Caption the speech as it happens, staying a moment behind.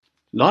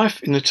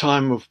Life in a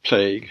Time of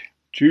Plague,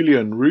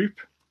 Julian Roup,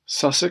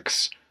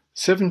 Sussex,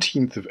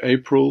 17th of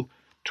April,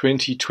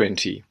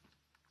 2020.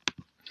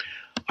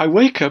 I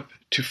wake up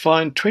to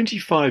find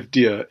 25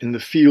 deer in the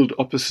field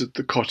opposite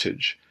the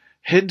cottage,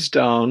 heads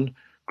down,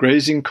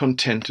 grazing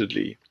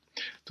contentedly.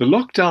 The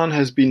lockdown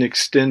has been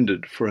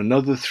extended for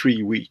another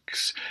 3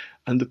 weeks,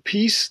 and the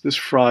peace this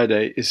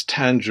Friday is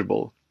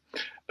tangible.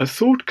 A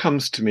thought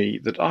comes to me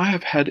that I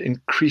have had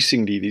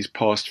increasingly these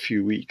past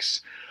few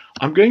weeks.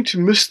 I'm going to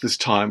miss this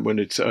time when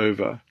it's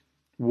over.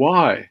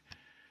 Why?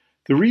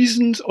 The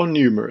reasons are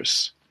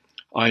numerous.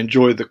 I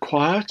enjoy the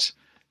quiet,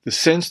 the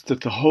sense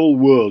that the whole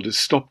world is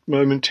stopped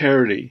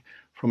momentarily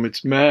from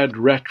its mad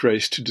rat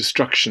race to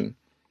destruction.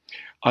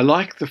 I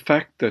like the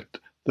fact that,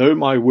 though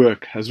my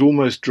work has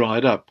almost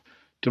dried up,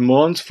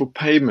 demands for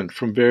payment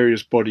from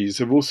various bodies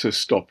have also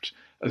stopped,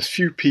 as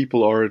few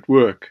people are at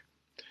work.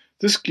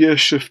 This gear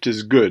shift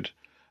is good,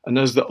 and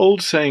as the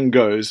old saying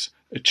goes,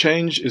 a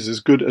change is as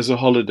good as a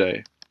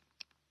holiday.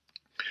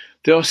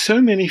 There are so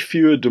many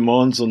fewer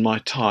demands on my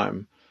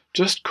time,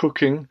 just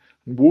cooking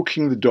and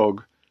walking the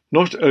dog,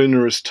 not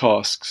onerous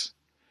tasks.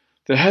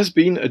 There has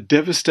been a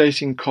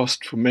devastating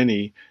cost for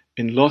many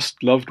in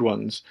lost loved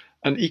ones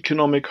and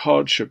economic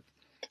hardship,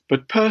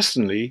 but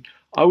personally,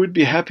 I would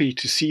be happy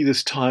to see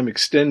this time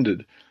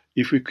extended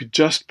if we could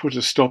just put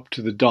a stop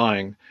to the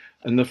dying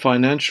and the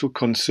financial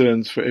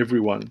concerns for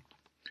everyone.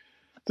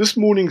 This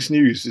morning's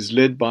news is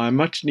led by a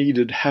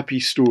much-needed happy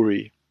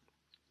story.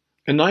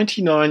 A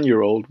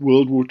 99-year-old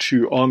World War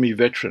II Army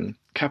veteran,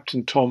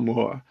 Captain Tom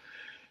Moore,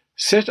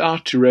 set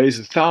out to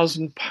raise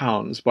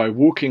 £1,000 by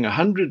walking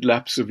 100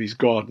 laps of his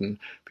garden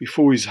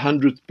before his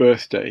 100th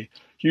birthday,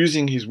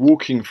 using his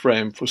walking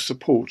frame for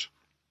support.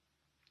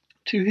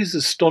 To his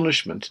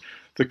astonishment,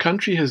 the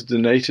country has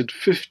donated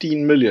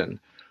 15 million,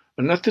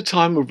 and at the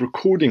time of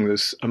recording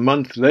this, a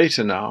month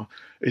later now,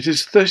 it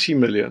is 30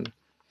 million.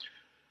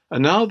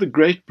 And now the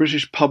great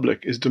British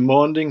public is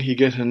demanding he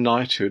get a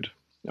knighthood.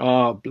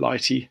 Ah,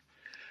 blighty.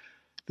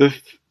 The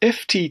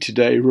FT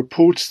today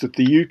reports that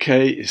the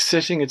UK is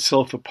setting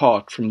itself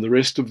apart from the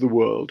rest of the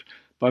world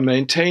by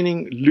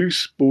maintaining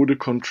loose border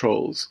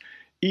controls,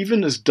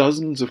 even as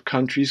dozens of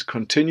countries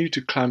continue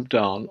to clamp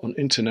down on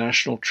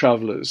international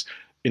travellers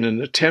in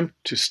an attempt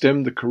to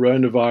stem the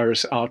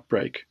coronavirus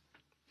outbreak.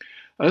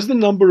 As the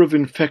number of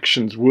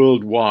infections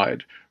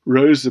worldwide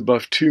rose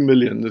above 2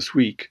 million this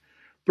week,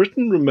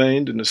 Britain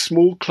remained in a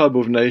small club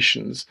of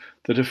nations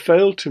that have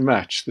failed to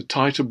match the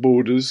tighter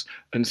borders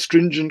and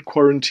stringent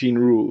quarantine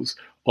rules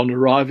on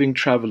arriving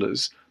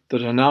travellers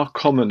that are now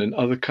common in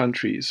other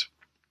countries.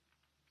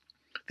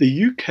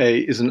 The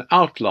UK is an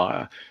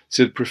outlier,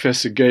 said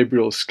Professor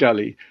Gabriel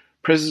Scully,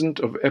 President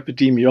of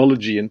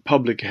Epidemiology and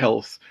Public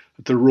Health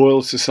at the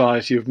Royal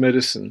Society of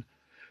Medicine.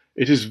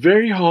 It is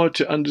very hard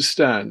to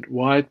understand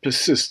why it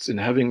persists in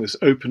having this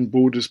open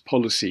borders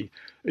policy.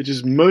 It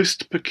is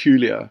most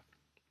peculiar.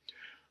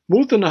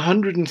 More than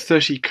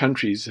 130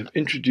 countries have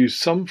introduced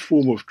some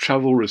form of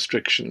travel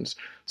restrictions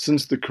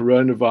since the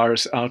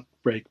coronavirus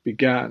outbreak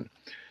began,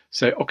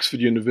 say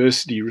Oxford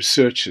University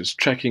researchers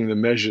tracking the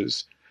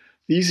measures.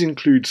 These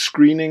include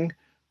screening,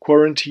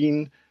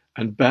 quarantine,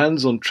 and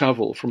bans on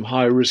travel from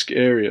high-risk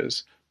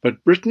areas.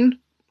 But Britain?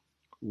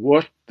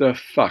 What the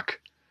fuck?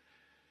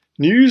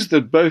 News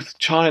that both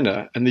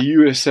China and the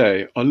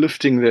USA are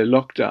lifting their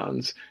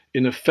lockdowns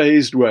in a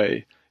phased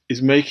way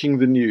is making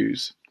the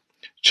news.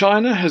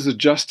 China has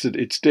adjusted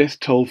its death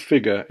toll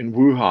figure in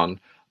Wuhan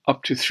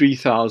up to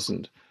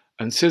 3,000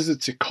 and says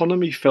its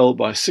economy fell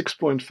by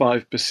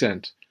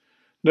 6.5%.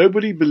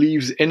 Nobody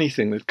believes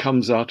anything that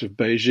comes out of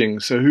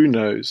Beijing, so who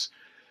knows?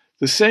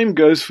 The same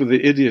goes for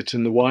the idiot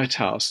in the White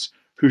House,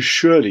 who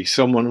surely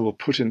someone will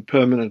put in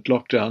permanent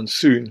lockdown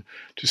soon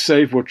to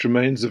save what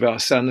remains of our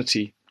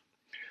sanity.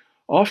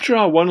 After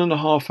our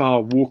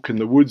 1.5-hour walk in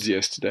the woods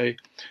yesterday,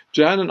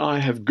 Jan and I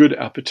have good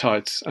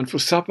appetites, and for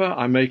supper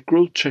I make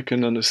grilled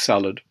chicken and a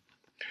salad.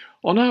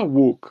 On our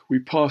walk, we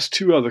pass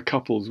 2 other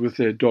couples with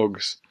their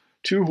dogs,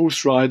 2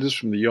 horse riders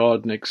from the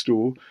yard next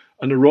door,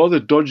 and a rather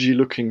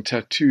dodgy-looking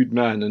tattooed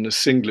man in a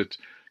singlet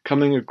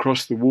coming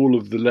across the wall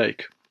of the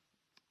lake.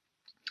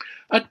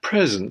 At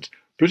present,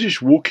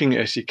 British walking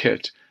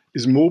etiquette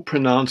is more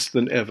pronounced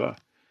than ever.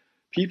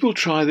 People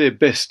try their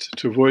best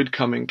to avoid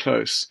coming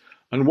close,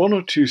 and 1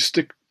 or 2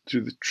 stick to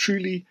the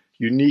truly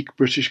unique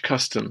British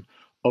custom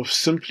of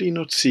simply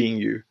not seeing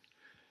you.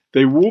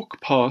 They walk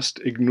past,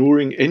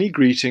 ignoring any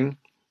greeting,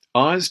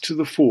 eyes to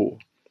the fore.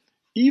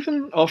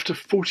 Even after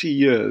 40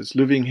 years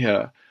living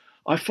here,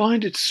 I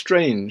find it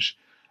strange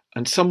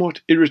and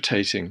somewhat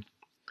irritating.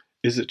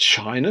 Is it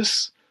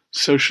shyness,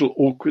 social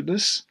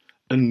awkwardness,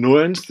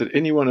 annoyance that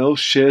anyone else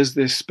shares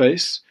their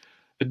space,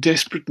 a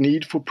desperate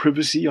need for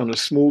privacy on a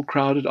small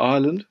crowded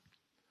island?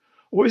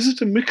 Or is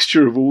it a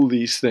mixture of all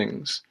these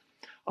things?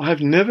 I have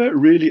never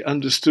really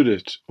understood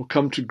it or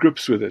come to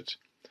grips with it.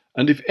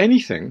 And if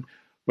anything,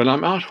 when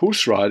I'm out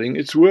horse riding,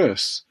 it's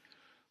worse.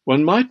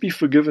 One might be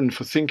forgiven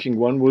for thinking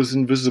one was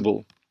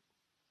invisible.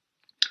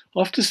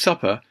 After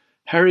supper,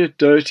 Harriet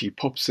Doherty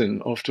pops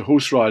in after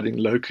horse riding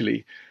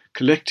locally,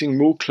 collecting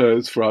more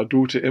clothes for our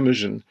daughter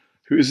Imogen,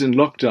 who is in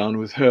lockdown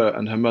with her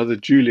and her mother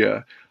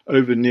Julia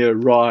over near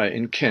Rye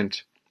in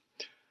Kent.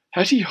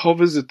 Hattie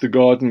hovers at the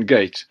garden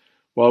gate,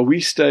 while we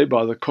stay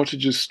by the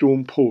cottage's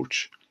storm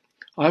porch.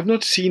 I have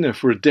not seen her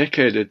for a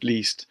decade at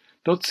least,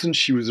 not since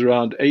she was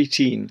around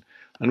 18,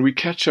 and we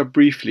catch up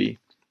briefly.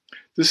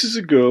 This is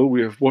a girl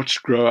we have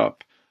watched grow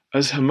up,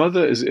 as her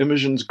mother is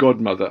Imogen's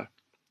godmother.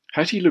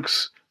 Hattie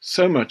looks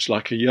so much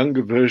like a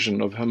younger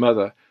version of her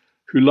mother,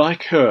 who,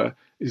 like her,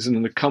 is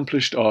an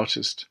accomplished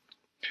artist.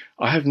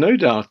 I have no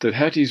doubt that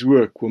Hattie's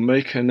work will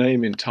make her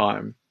name in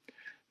time.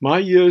 My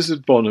years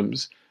at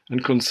Bonham's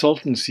and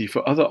consultancy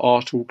for other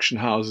art auction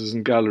houses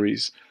and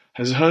galleries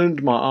has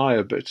honed my eye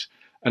a bit,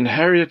 and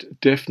Harriet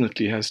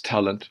definitely has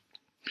talent.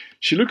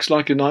 She looks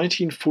like a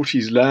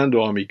 1940s Land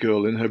Army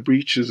girl in her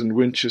breeches and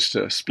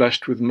Winchester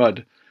splashed with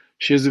mud.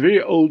 She has a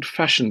very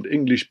old-fashioned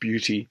English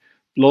beauty,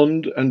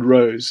 blonde and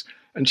rose,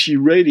 and she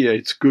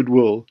radiates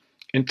goodwill,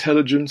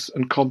 intelligence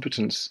and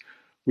competence.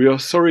 We are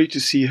sorry to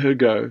see her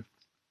go.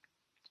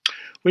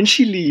 When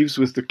she leaves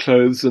with the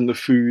clothes and the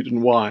food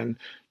and wine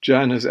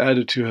Jan has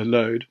added to her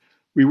load,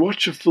 we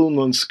watch a film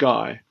on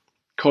Sky,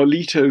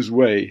 Carlito's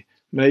Way,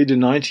 made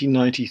in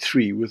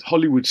 1993 with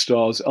Hollywood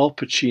stars Al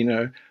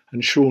Pacino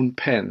and Sean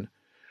Penn.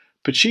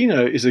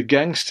 Pacino is a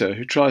gangster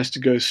who tries to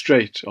go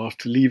straight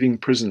after leaving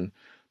prison,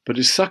 but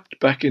is sucked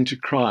back into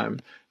crime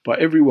by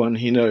everyone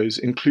he knows,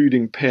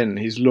 including Penn,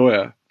 his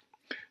lawyer.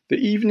 The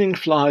evening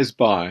flies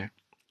by.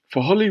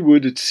 For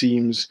Hollywood, it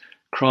seems,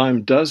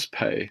 crime does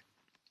pay.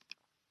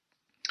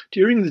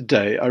 During the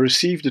day, I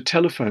received a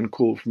telephone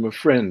call from a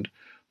friend,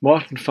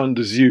 Martin van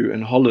der Zeeuw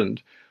in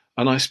Holland,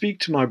 and I speak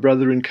to my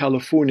brother in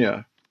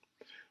California.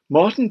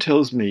 Martin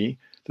tells me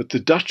that the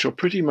Dutch are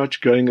pretty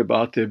much going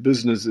about their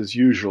business as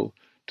usual,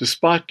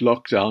 despite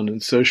lockdown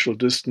and social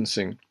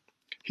distancing.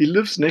 He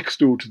lives next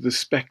door to the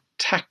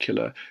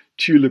spectacular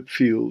tulip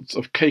fields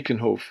of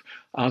Keukenhof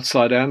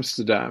outside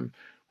Amsterdam,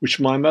 which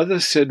my mother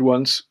said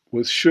once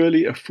was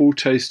surely a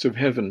foretaste of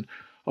heaven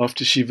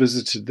after she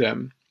visited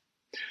them.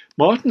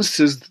 Martin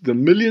says that the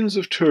millions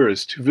of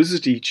tourists who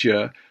visit each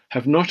year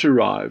have not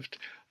arrived,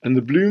 and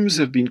the blooms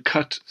have been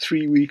cut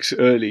 3 weeks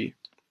early.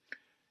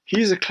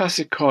 He is a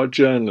classic car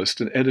journalist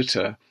and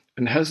editor,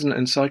 and has an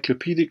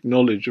encyclopedic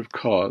knowledge of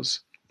cars.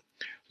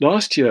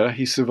 Last year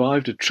he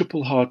survived a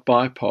triple heart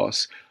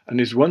bypass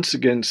and is once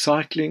again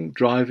cycling,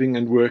 driving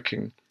and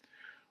working.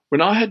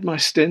 When I had my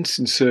stents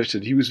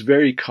inserted, he was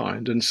very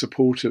kind and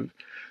supportive,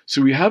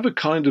 so we have a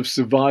kind of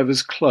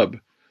survivors club,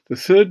 the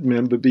third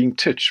member being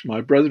Titch,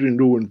 my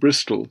brother-in-law in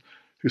Bristol,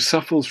 who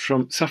suffers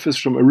from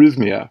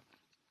arrhythmia.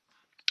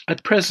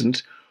 At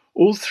present,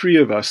 all three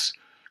of us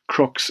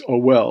crocs are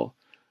well,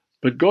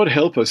 but God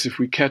help us if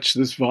we catch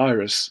this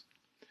virus.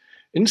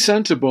 In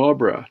Santa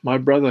Barbara, my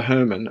brother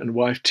Herman and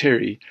wife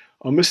Terry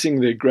are missing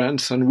their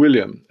grandson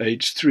William,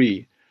 aged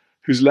 3,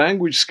 whose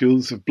language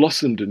skills have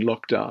blossomed in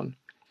lockdown.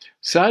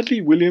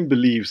 Sadly, William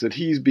believes that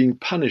he is being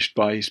punished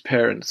by his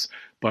parents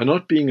by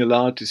not being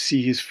allowed to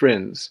see his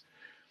friends.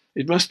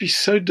 It must be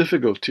so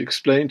difficult to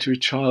explain to a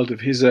child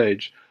of his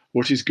age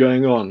what is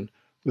going on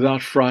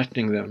without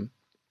frightening them.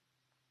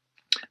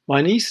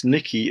 My niece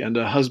Nikki and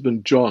her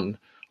husband John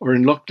are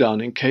in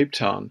lockdown in Cape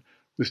Town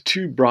with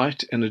 2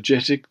 bright,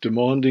 energetic,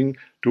 demanding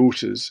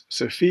daughters,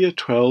 Sophia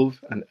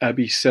 12 and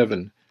Abby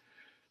 7.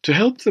 To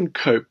help them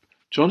cope,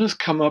 John has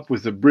come up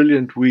with a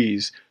brilliant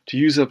wheeze to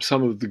use up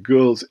some of the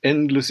girls'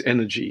 endless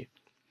energy.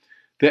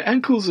 Their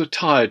ankles are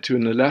tied to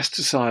an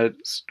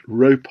elasticized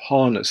rope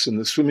harness in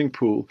the swimming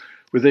pool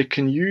where they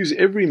can use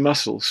every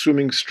muscle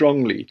swimming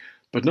strongly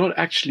but not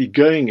actually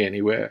going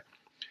anywhere.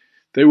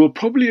 They will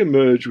probably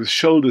emerge with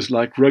shoulders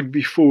like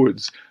rugby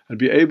forwards and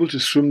be able to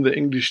swim the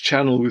English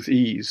Channel with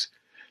ease.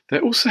 They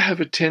also have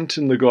a tent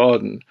in the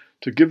garden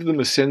to give them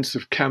a sense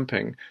of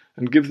camping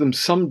and give them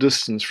some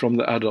distance from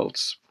the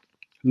adults.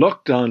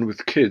 Lockdown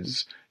with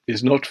kids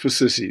is not for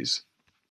sissies.